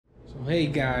So hey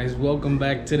guys, welcome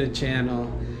back to the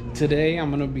channel. Today I'm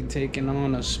going to be taking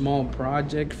on a small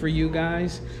project for you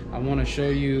guys. I want to show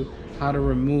you how to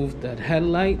remove the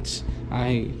headlights.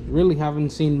 I really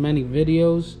haven't seen many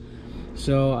videos.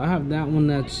 So I have that one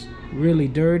that's really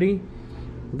dirty.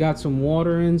 Got some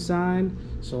water inside.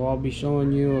 So I'll be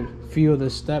showing you a few of the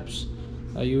steps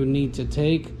that you would need to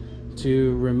take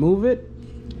to remove it.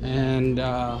 And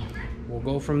we'll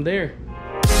go from there.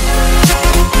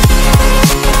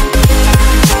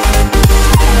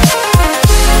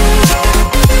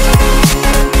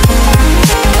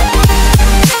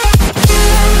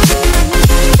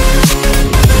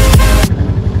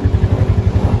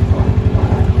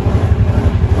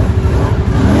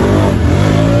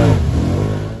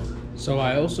 So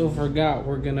I also forgot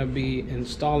we're gonna be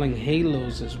installing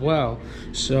halos as well.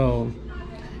 So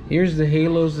here's the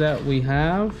halos that we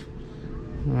have.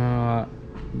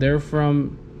 They're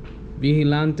from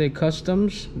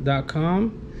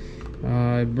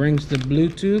vigilantecustoms.com. It brings the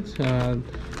Bluetooth.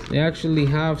 They actually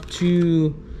have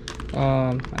two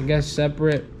I guess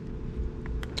separate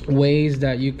ways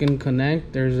that you can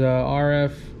connect. There's a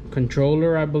RF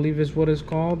controller, I believe is what it's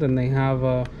called, and they have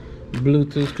a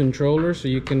Bluetooth controller, so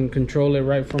you can control it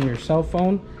right from your cell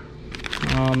phone.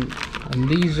 And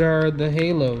these are the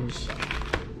halos.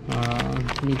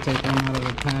 Let me take them out of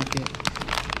the packet.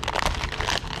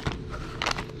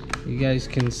 You guys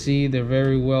can see they're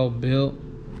very well built.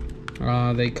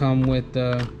 They come with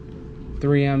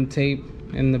 3M tape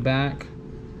in the back.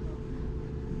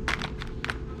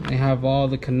 They have all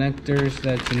the connectors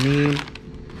that you need.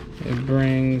 It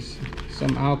brings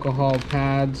some alcohol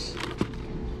pads,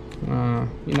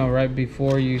 you know, right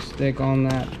before you stick on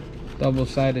that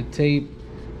double-sided tape.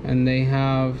 And they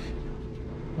have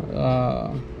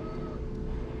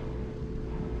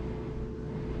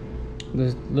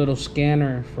this little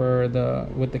scanner for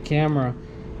with the camera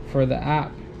for the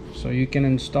app, so you can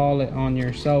install it on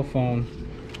your cell phone.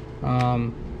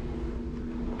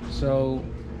 So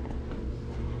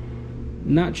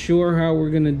not sure how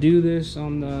we're gonna do this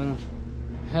on the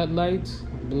headlights.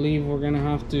 I believe we're gonna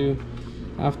have to,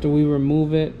 after we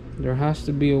remove it, there has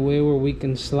to be a way where we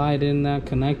can slide in that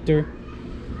connector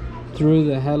through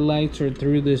the headlights or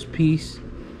through this piece,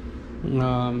 in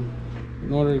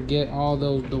order to get all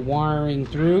the wiring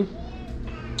through.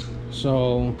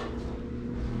 So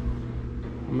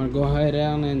I'm gonna go ahead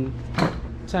and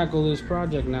tackle this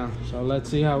project now. So let's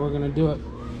see how we're gonna do it.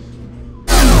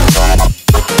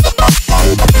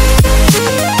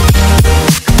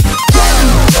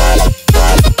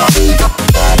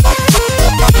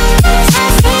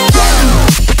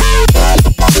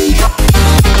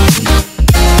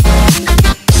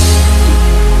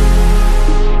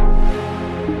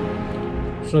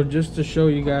 So just to show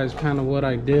you guys kind of what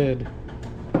I did,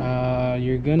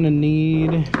 you're gonna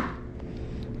need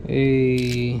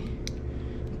a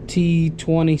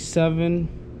T27,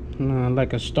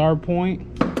 like a star point,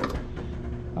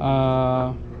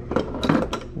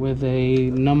 with a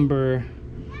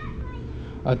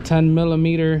 10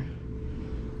 millimeter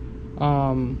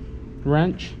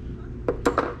wrench.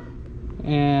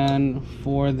 And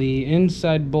for the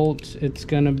inside bolts, it's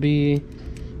gonna be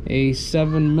a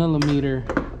 7 millimeter.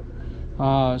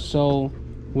 So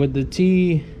with the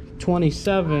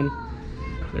T27,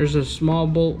 there's a small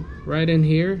bolt right in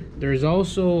here. There's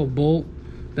also a bolt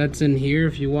that's in here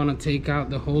if you want to take out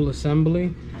the whole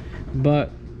assembly,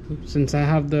 but since I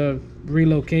have the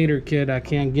relocator kit, I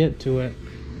can't get to it,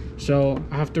 so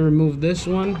I have to remove this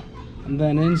one. And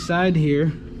then inside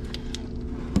here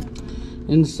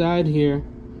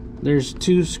there's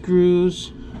two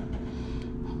screws,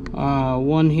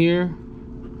 one here,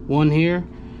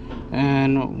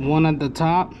 and one at the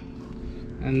top,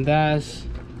 and that's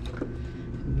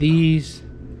these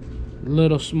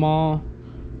little small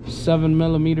 7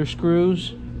 millimeter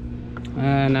screws.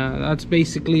 And that's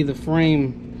basically the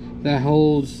frame that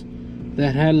holds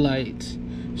the headlights.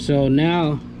 So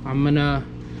now I'm gonna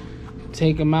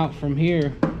take them out from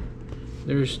here.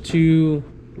 There's two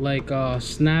like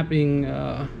snapping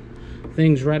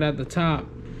things right at the top.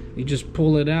 You just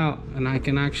pull it out and I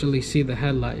can actually see the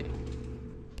headlight.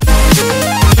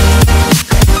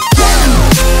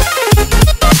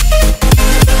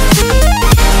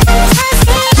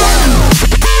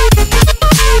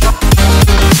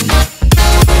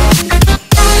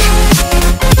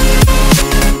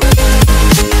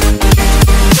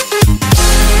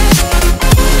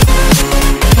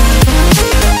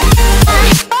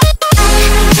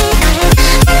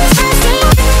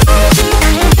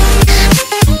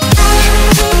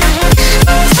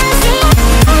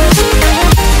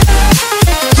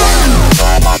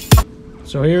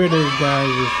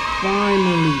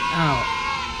 out.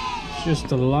 It's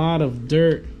just a lot of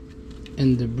dirt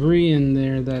and debris in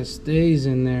there that stays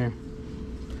in there.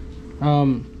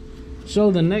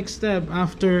 So the next step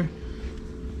after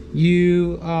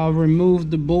you remove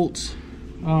the bolts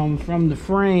from the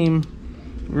frame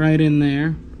right in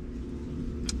there,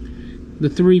 the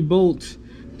 3 bolts,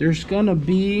 there's gonna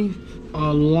be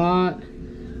a lot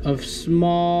of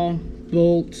small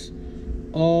bolts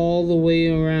all the way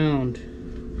around.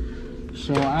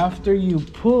 So after you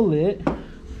pull it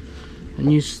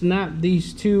and you snap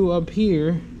these 2 up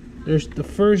here, there's the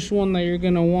first one that you're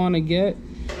gonna want to get.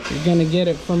 You're gonna get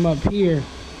it from up here,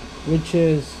 which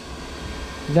is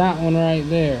that one right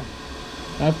there.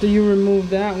 After you remove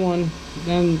that one,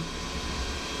 then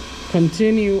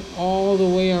continue all the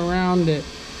way around it.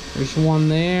 There's one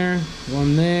there,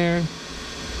 one there,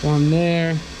 one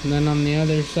there, and then on the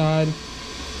other side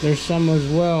there's some as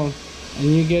well. And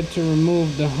you get to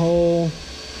remove the whole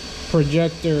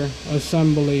projector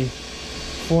assembly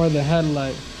for the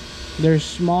headlight. There's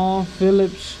small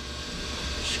Phillips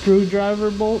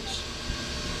screwdriver bolts.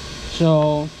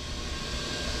 So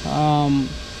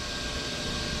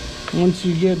once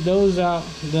you get those out,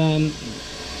 then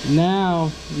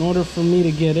now in order for me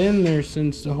to get in there,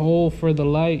 since the hole for the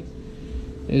light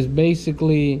is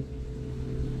basically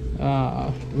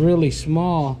really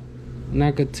small, and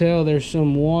I could tell there's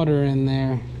some water in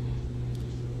there.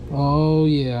 Oh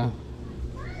yeah.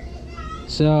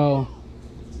 So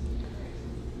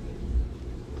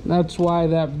that's why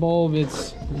that bulb,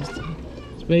 it's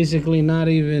basically not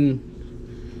even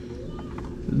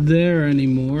there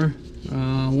anymore.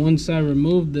 Once I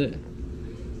removed it,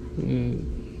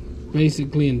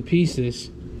 basically in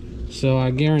pieces. So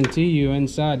I guarantee you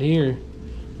inside here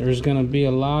there's gonna be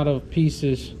a lot of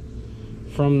pieces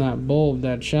from that bulb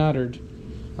that shattered.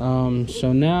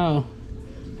 So now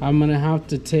I'm gonna have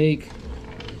to take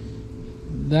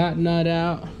that nut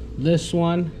out, this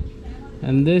one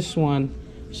and this one,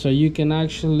 so you can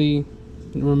actually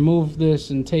remove this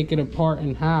and take it apart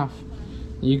in half.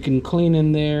 You can clean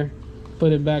in there,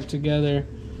 put it back together,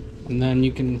 and then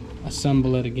you can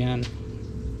assemble it again.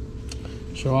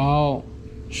 So I'll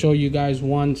show you guys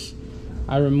once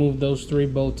I remove those 3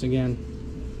 bolts again.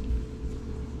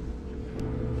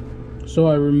 So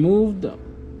I removed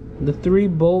the 3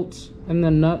 bolts and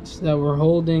the nuts that were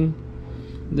holding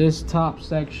this top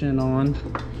section on.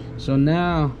 So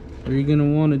now what you're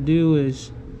gonna want to do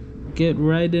is get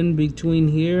right in between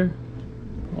here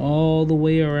all the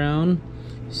way around.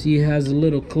 See, it has a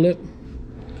little clip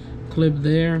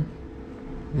there.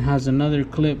 It has another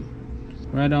clip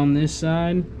right on this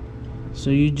side. So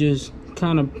you just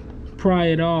kind of pry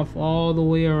it off all the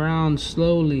way around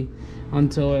slowly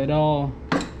until it all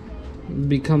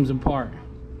becomes a part.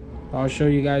 I'll show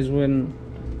you guys when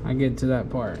I get to that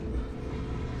part.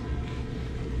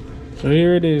 So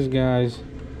here it is, guys.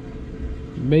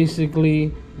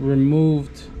 Basically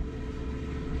removed.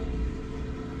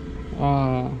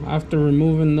 After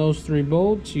removing those 3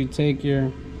 bolts, you take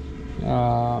your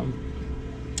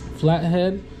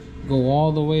flathead, go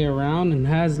all the way around, and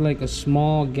has like a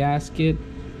small gasket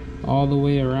all the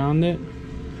way around it,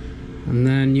 and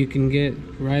then you can get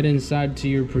right inside to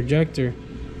your projector.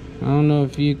 I don't know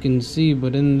if you can see,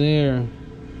 but in there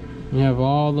you have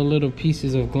all the little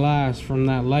pieces of glass from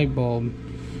that light bulb.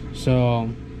 So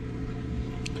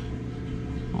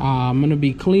I'm gonna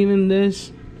be cleaning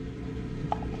this,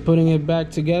 putting it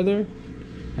back together,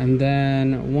 and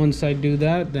then once I do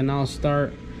that, then I'll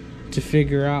start to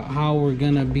figure out how we're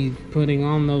gonna be putting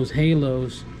on those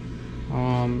halos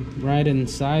right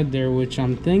inside there, which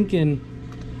I'm thinking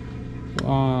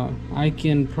I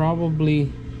can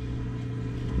probably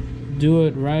do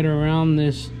it right around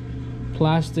this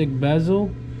plastic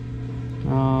bezel.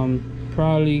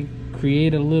 Probably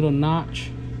create a little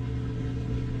notch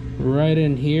right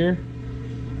in here,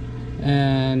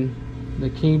 and the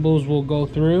cables will go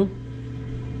through,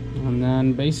 and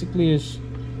then basically is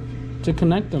to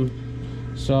connect them.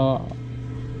 So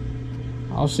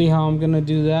I'll see how I'm gonna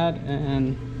do that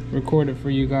and record it for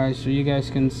you guys so you guys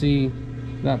can see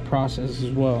that process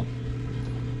as well.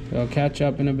 So I'll catch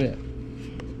up in a bit.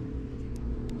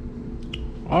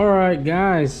 Alright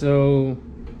guys, so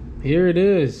here it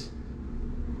is.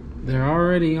 They're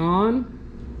already on.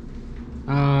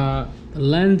 The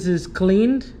lens is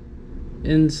cleaned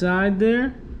inside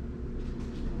there.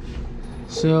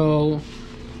 So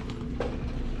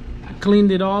I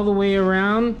cleaned it all the way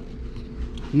around.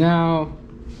 Now,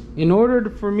 in order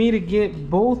for me to get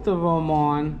both of them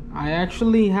on, I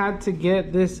actually had to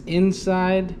get this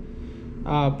inside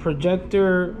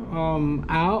projector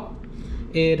out.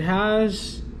 It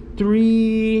has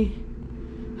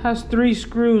has 3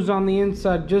 screws on the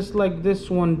inside, just like this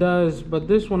one does, but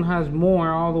this one has more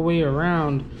all the way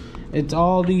around. It's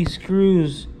all these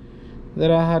screws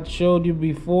that I had showed you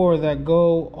before that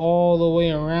go all the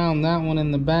way around that one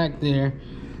in the back there.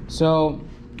 So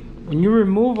when you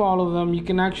remove all of them, you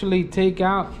can actually take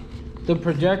out the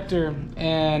projector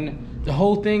and the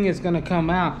whole thing is going to come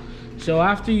out. So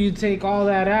after you take all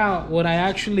that out, what I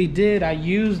actually did, I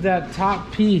used that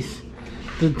top piece,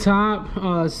 the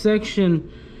top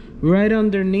section right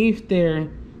underneath there,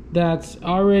 that's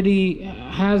already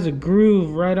has a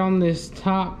groove right on this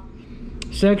top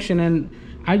section, and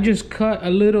I just cut a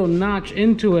little notch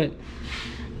into it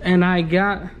and I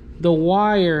got the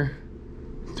wire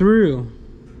through.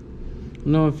 I don't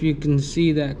know if you can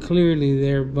see that clearly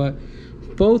there, but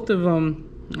both of them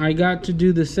I got to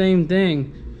do the same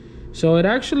thing. So it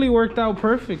actually worked out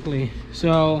perfectly.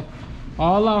 So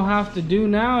all I'll have to do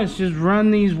now is just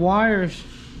run these wires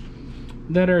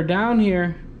that are down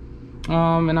here,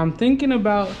 and I'm thinking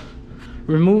about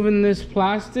removing this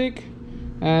plastic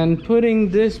and putting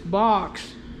this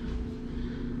box,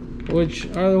 which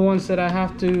are the ones that I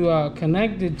have to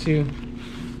connect it to,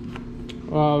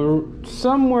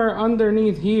 somewhere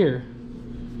underneath here.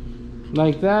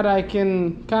 Like that, I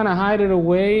can kind of hide it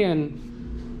away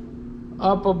and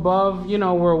up above, you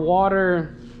know, where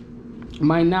water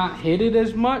might not hit it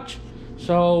as much.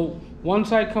 So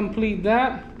once I complete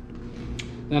that,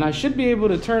 then I should be able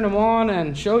to turn them on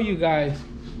and show you guys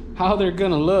how they're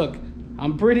gonna look.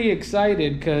 I'm pretty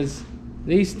excited because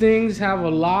these things have a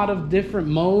lot of different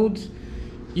modes.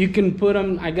 You can put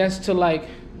them, I guess, to like,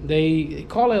 they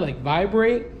call it like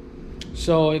vibrate.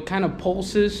 So it kind of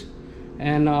pulses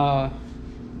and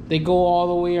they go all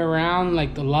the way around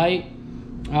like the light.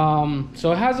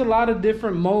 So it has a lot of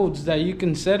different modes that you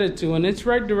can set it to, and it's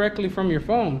right directly from your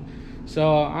phone.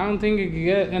 So I don't think it could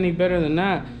get any better than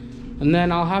that. And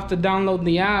then I'll have to download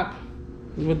the app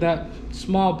with that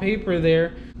small paper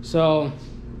there. So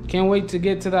can't wait to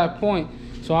get to that point.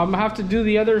 So I'm gonna have to do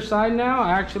the other side now.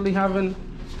 I actually haven't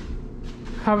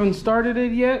started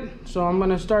it yet. So I'm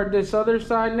gonna start this other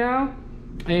side now.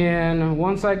 And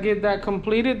once I get that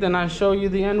completed, then I show you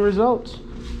the end results.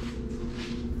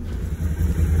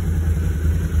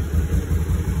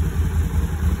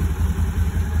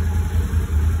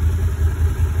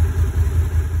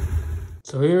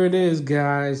 So here it is,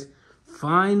 guys.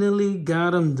 Finally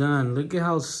got them done. Look at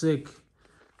how sick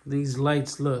these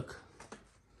lights look.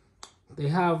 They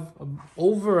have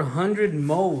over 100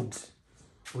 modes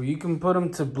where you can put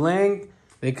them to blank.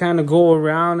 They kind of go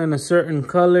around in a certain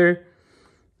color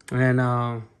and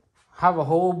have a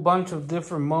whole bunch of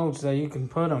different modes that you can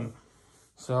put them.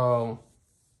 So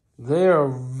they are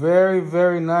very,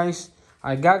 very nice.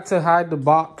 I got to hide the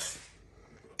box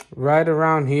right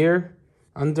around here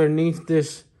underneath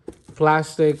this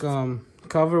plastic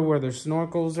cover where the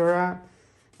snorkels are at,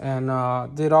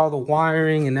 and did all the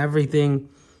wiring and everything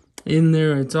in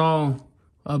there. It's all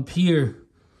up here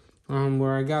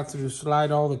where I got to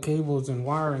slide all the cables and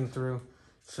wiring through.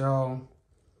 So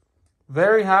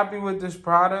very happy with this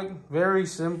product. Very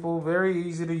simple, very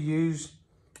easy to use.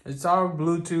 It's all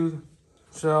Bluetooth,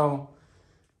 so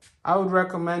I would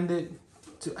recommend it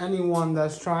to anyone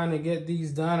that's trying to get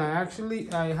these done.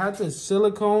 I had to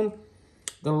silicone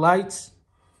the lights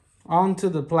onto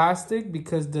the plastic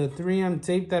because the 3M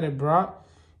tape that it brought,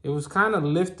 it was kind of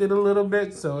lifted a little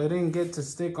bit, so it didn't get to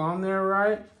stick on there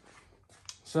right.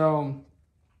 So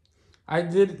I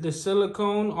did the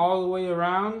silicone all the way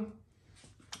around,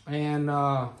 and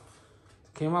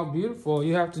came out beautiful. All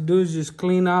you have to do is just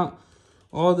clean out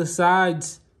all the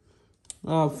sides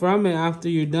from it after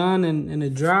you're done and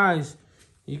it dries.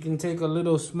 You can take a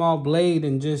little small blade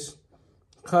and just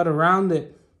cut around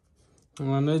it.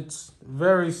 And it's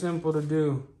very simple to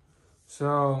do.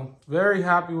 So very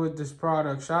happy with this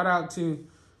product. Shout out to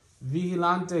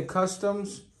Vigilante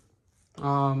Customs.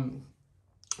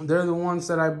 They're the ones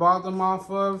that I bought them off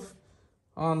of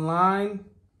online.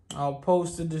 I'll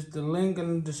post the link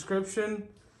in the description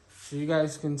so you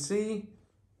guys can see.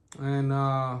 And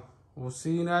we'll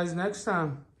see you guys next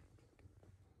time.